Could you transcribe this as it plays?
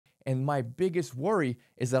And my biggest worry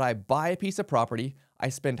is that I buy a piece of property, I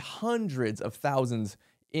spend hundreds of thousands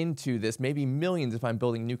into this, maybe millions if I'm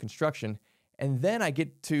building new construction, and then I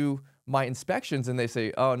get to my inspections and they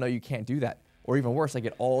say, oh, no, you can't do that. Or even worse, I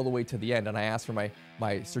get all the way to the end and I ask for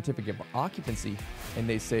my certificate of occupancy and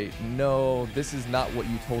they say, no, this is not what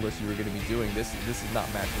you told us you were going to be doing. This is not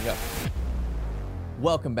matching up.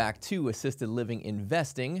 Welcome back to Assisted Living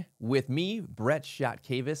Investing with me, Brett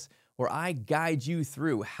Chotkevys, where I guide you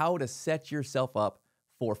through how to set yourself up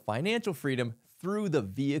for financial freedom through the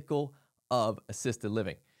vehicle of assisted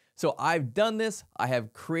living. So I've done this. I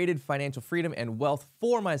have created financial freedom and wealth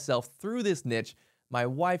for myself through this niche. My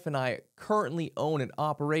wife and I currently own and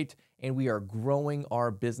operate, and we are growing our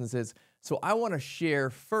businesses. So I want to share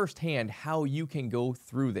firsthand how you can go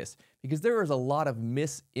through this because there is a lot of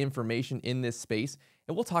misinformation in this space.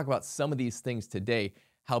 And we'll talk about some of these things today,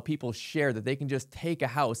 how people share that they can just take a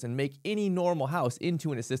house and make any normal house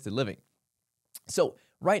into an assisted living. So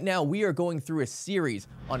right now we are going through a series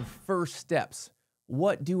on first steps.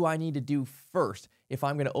 What do I need to do first if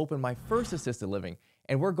I'm going to open my first assisted living?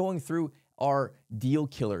 And we're going through our deal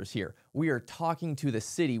killers here. We are talking to the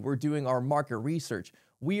city. We're doing our market research.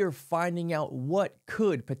 We are finding out what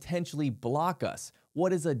could potentially block us.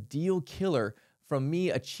 What is a deal killer from me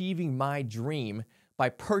achieving my dream by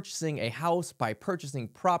purchasing a house, by purchasing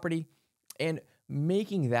property, and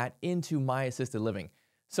making that into my assisted living?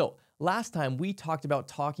 So last time we talked about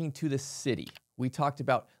talking to the city. We talked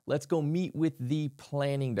about let's go meet with the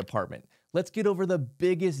planning department. Let's get over the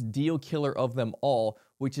biggest deal killer of them all,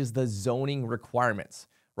 which is the zoning requirements,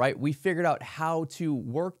 right? We figured out how to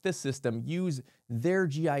work the system, use their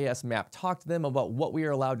GIS map, talk to them about what we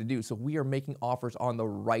are allowed to do so we are making offers on the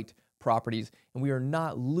right properties and we are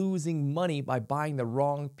not losing money by buying the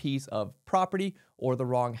wrong piece of property or the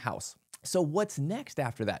wrong house. So what's next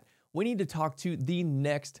after that? We need to talk to the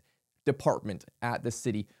next department at the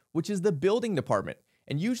city, which is the building department.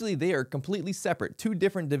 And usually they are completely separate, two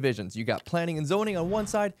different divisions. You got planning and zoning on one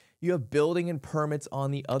side, you have building and permits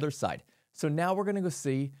on the other side. So now we're gonna go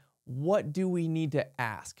see what do we need to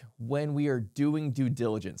ask when we are doing due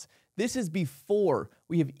diligence. This is before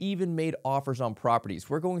we have even made offers on properties.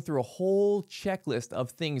 We're going through a whole checklist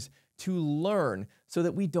of things to learn so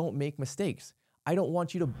that we don't make mistakes. I don't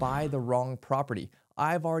want you to buy the wrong property.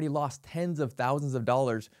 I've already lost tens of thousands of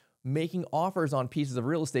dollars making offers on pieces of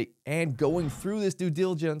real estate and going through this due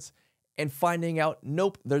diligence and finding out,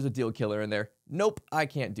 nope, there's a deal killer in there. Nope, I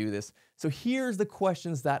can't do this. So here's the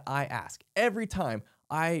questions that I ask every time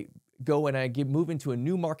I go and I move into a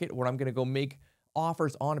new market where I'm gonna go make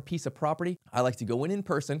offers on a piece of property. I like to go in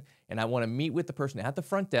person and I wanna meet with the person at the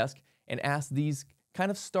front desk and ask these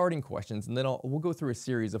kind of starting questions, and then we'll go through a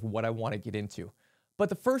series of what I wanna get into. But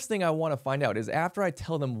the first thing I wanna find out is after I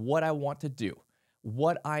tell them what I want to do,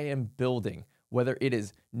 what I am building, whether it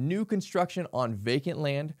is new construction on vacant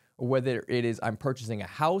land or whether it is I'm purchasing a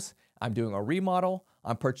house, I'm doing a remodel,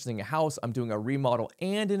 I'm purchasing a house, I'm doing a remodel,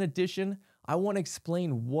 and in addition, I want to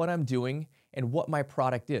explain what I'm doing and what my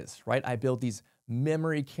product is, right? I build these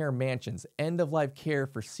memory care mansions, end-of-life care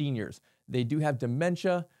for seniors. They do have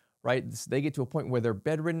dementia, right? They get to a point where they're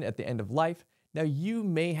bedridden at the end of life. Now, you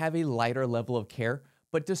may have a lighter level of care,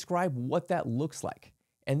 but describe what that looks like.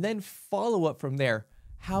 And then follow up from there.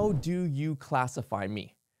 How do you classify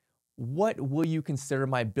me? What will you consider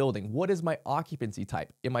my building? What is my occupancy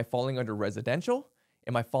type? Am I falling under residential?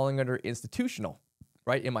 Am I falling under institutional?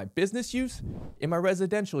 Right? Am I business use? Am I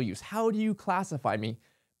residential use? How do you classify me?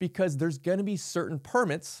 Because there's going to be certain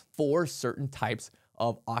permits for certain types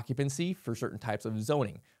of occupancy, for certain types of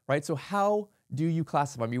zoning, right? So how do you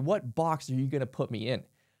classify me? What box are you going to put me in?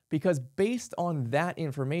 Because based on that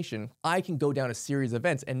information, I can go down a series of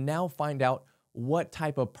events and now find out what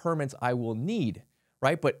type of permits I will need,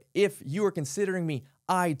 right? But if you are considering me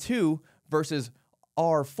I2 versus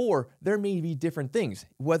R4, there may be different things.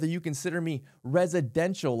 Whether you consider me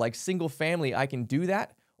residential, like single family, I can do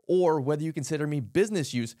that. Or whether you consider me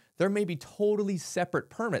business use, there may be totally separate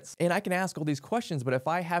permits. And I can ask all these questions, but if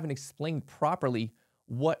I haven't explained properly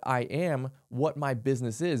what I am, what my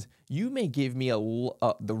business is, you may give me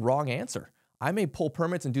the wrong answer. I may pull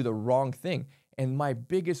permits and do the wrong thing. And my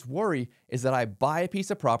biggest worry is that I buy a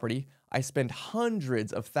piece of property, I spend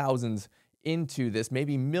hundreds of thousands into this,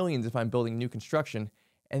 maybe millions if I'm building new construction,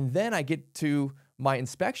 and then I get to my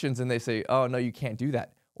inspections and they say, oh, no, you can't do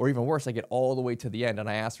that. Or even worse, I get all the way to the end and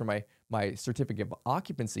I ask for my certificate of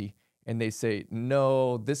occupancy and they say,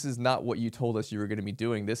 no, this is not what you told us you were going to be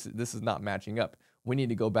doing. This is not matching up. We need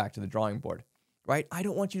to go back to the drawing board, right? I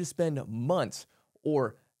don't want you to spend months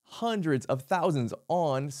or hundreds of thousands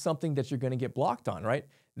on something that you're going to get blocked on, right?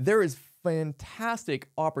 There is fantastic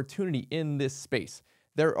opportunity in this space.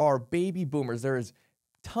 There are baby boomers. There is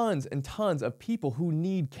tons and tons of people who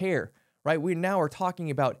need care, right? We now are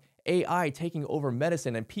talking about AI taking over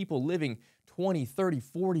medicine and people living 20, 30,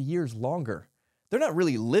 40 years longer. They're not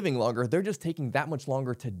really living longer. They're just taking that much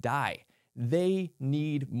longer to die. They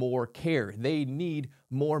need more care. They need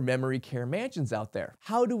more memory care mansions out there.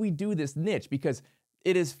 How do we do this niche? Because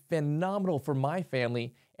it is phenomenal for my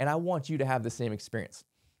family, and I want you to have the same experience.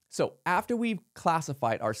 So after we've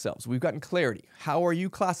classified ourselves, we've gotten clarity. How are you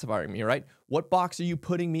classifying me, right? What box are you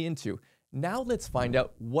putting me into? Now let's find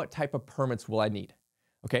out what type of permits will I need.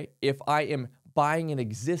 Okay, if I am buying an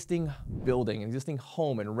existing building, an existing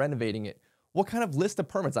home and renovating it, what kind of list of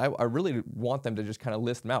permits? I really want them to just kind of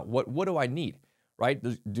list them out. What do I need, right?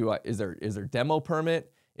 Is there demo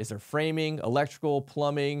permit? Is there framing, electrical,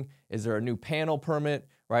 plumbing? Is there a new panel permit,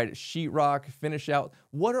 right? Sheetrock, finish out.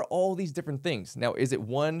 What are all these different things? Now, is it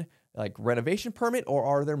one like renovation permit, or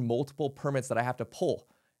are there multiple permits that I have to pull,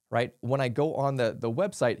 right? When I go on the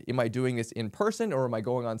website, am I doing this in person or am I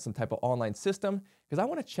going on some type of online system? Because I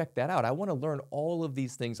want to check that out. I want to learn all of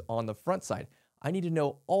these things on the front side. I need to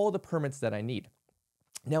know all the permits that I need.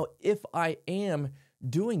 Now, if I am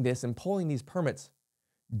doing this and pulling these permits,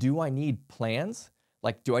 do I need plans?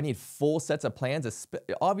 Like, do I need full sets of plans?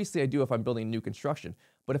 Obviously, I do if I'm building new construction.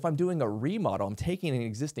 But if I'm doing a remodel, I'm taking an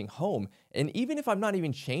existing home, and even if I'm not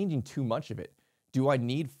even changing too much of it, do I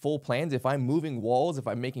need full plans? If I'm moving walls, if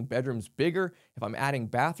I'm making bedrooms bigger, if I'm adding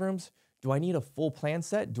bathrooms, do I need a full plan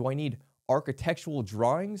set? Do I need architectural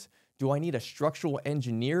drawings? Do I need a structural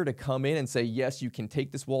engineer to come in and say, yes, you can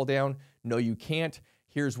take this wall down? No, you can't.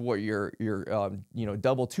 Here's what your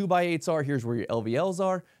double 2x8s are. Here's where your LVLs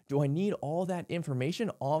are. Do I need all that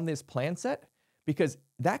information on this plan set? Because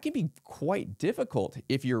that can be quite difficult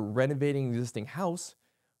if you're renovating an existing house,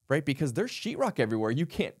 right? Because there's sheetrock everywhere. You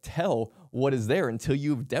can't tell what is there until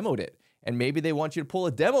you've demoed it. And maybe they want you to pull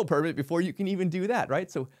a demo permit before you can even do that, right?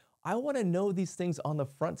 So I want to know these things on the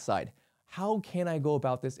front side. How can I go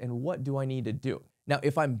about this and what do I need to do? Now,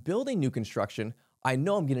 if I'm building new construction, I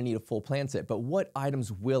know I'm going to need a full plan set, but what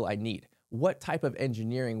items will I need? What type of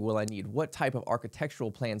engineering will I need? What type of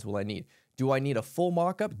architectural plans will I need? Do I need a full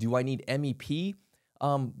mock-up? Do I need MEP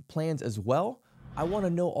plans as well? I want to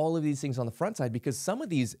know all of these things on the front side because some of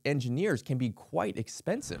these engineers can be quite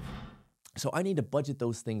expensive. So I need to budget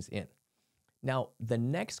those things in. Now, the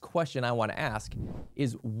next question I want to ask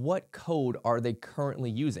is what code are they currently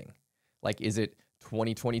using? Like, is it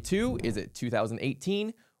 2022? Is it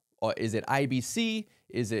 2018? Or is it IBC?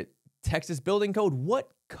 Is it Texas Building Code?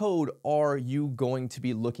 What code are you going to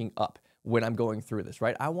be looking up when I'm going through this,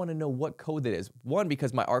 right? I want to know what code that is. One,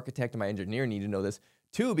 because my architect and my engineer need to know this.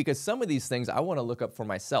 Two, because some of these things I want to look up for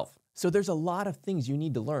myself. So there's a lot of things you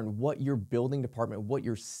need to learn what your building department, what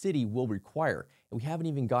your city will require. And we haven't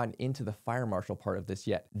even gotten into the fire marshal part of this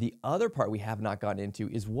yet. The other part we have not gotten into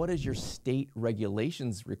is what does your state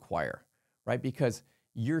regulations require, right? Because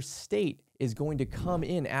your state is going to come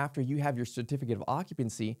in after you have your certificate of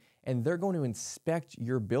occupancy, and they're going to inspect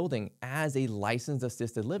your building as a licensed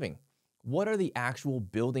assisted living. What are the actual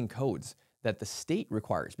building codes that the state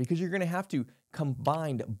requires? Because you're going to have to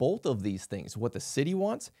combine both of these things, what the city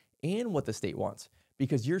wants and what the state wants,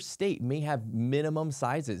 because your state may have minimum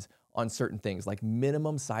sizes on certain things, like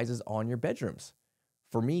minimum sizes on your bedrooms.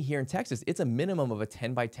 For me here in Texas, it's a minimum of a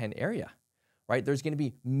 10 by 10 area, right? There's going to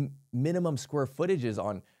be minimum square footages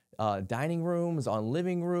on dining rooms, on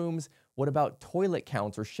living rooms. What about toilet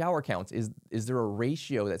counts or shower counts? Is there a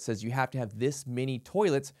ratio that says you have to have this many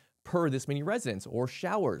toilets per this many residents, or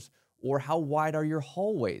showers? Or how wide are your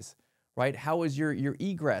hallways, right? How is your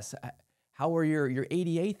egress? How are your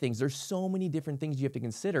ADA things? There's so many different things you have to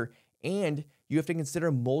consider, and you have to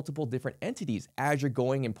consider multiple different entities as you're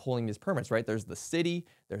going and pulling these permits, right? There's the city,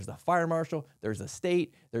 there's the fire marshal, there's the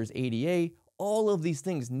state, there's ADA. All of these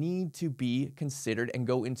things need to be considered and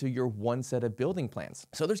go into your one set of building plans.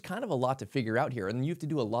 So there's kind of a lot to figure out here, and you have to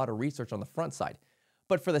do a lot of research on the front side.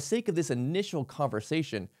 But for the sake of this initial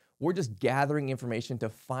conversation, we're just gathering information to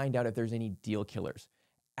find out if there's any deal killers.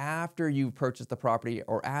 After you've purchased the property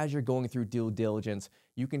or as you're going through due diligence,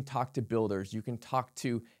 you can talk to builders, you can talk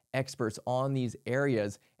to experts on these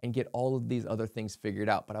areas and get all of these other things figured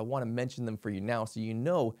out. But I want to mention them for you now so you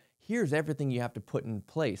know here's everything you have to put in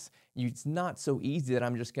place. It's not so easy that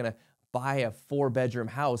I'm just going to buy a 4-bedroom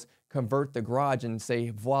house, convert the garage and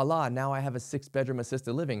say, voila, now I have a 6-bedroom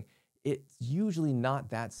assisted living. It's usually not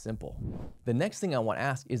that simple. The next thing I want to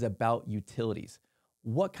ask is about utilities.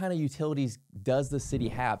 What kind of utilities does the city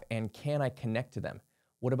have, and can I connect to them?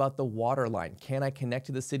 What about the water line? Can I connect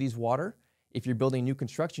to the city's water? If you're building new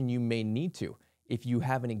construction, you may need to. If you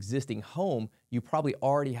have an existing home, you probably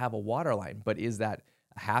already have a water line, but is that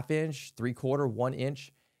a half inch, 3/4, 1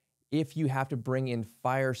 inch? If you have to bring in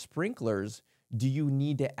fire sprinklers, do you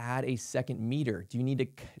need to add a second meter? Do you need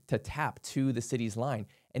to tap to the city's line?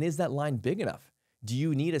 And is that line big enough? Do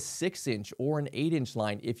you need a 6-inch or an 8-inch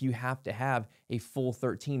line if you have to have a full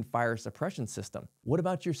 13 fire suppression system? What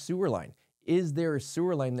about your sewer line? Is there a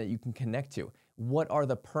sewer line that you can connect to? What are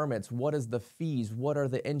the permits? What is the fees? What are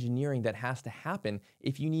the engineering that has to happen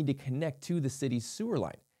if you need to connect to the city's sewer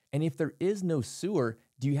line? And if there is no sewer,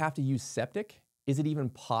 do you have to use septic? Is it even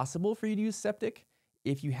possible for you to use septic?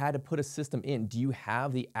 If you had to put a system in, do you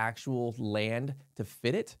have the actual land to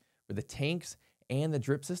fit it with the tanks and the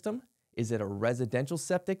drip system? Is it a residential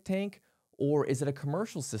septic tank or is it a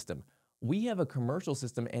commercial system? We have a commercial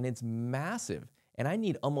system and it's massive, and I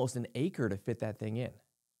need almost an acre to fit that thing in.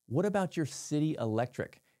 What about your city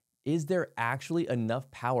electric? Is there actually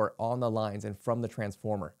enough power on the lines and from the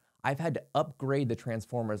transformer? I've had to upgrade the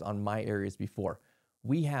transformers on my areas before.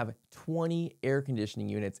 We have 20 air conditioning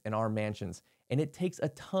units in our mansions, and it takes a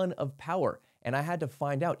ton of power. And I had to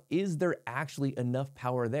find out, is there actually enough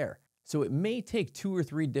power there? So it may take 2 or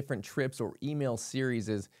 3 different trips or email series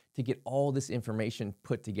to get all this information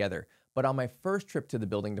put together. But on my first trip to the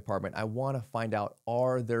building department, I want to find out,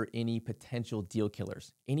 are there any potential deal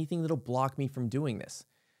killers? Anything that'll block me from doing this?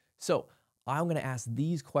 So I'm going to ask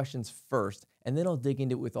these questions first, and then I'll dig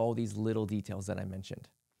into it with all these little details that I mentioned.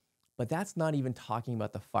 But that's not even talking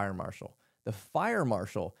about the fire marshal. The fire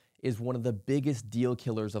marshal is one of the biggest deal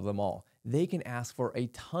killers of them all. They can ask for a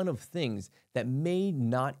ton of things that may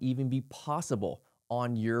not even be possible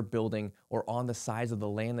on your building or on the size of the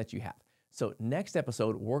land that you have. So next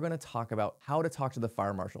episode, we're going to talk about how to talk to the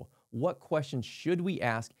fire marshal. What questions should we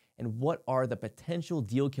ask, and what are the potential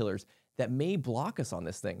deal killers that may block us on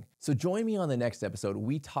this thing? So join me on the next episode.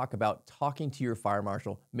 We talk about talking to your fire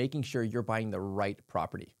marshal, making sure you're buying the right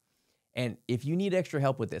property. And if you need extra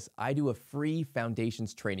help with this, I do a free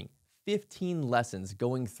foundations training, 15 lessons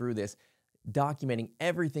going through this, documenting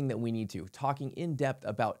everything that we need to, talking in depth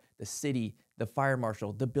about the city, the fire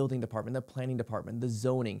marshal, the building department, the planning department, the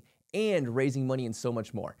zoning, and raising money and so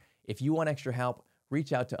much more. If you want extra help,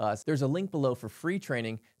 reach out to us. There's a link below for free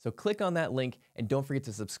training, so click on that link and don't forget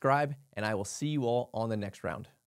to subscribe, and I will see you all on the next round.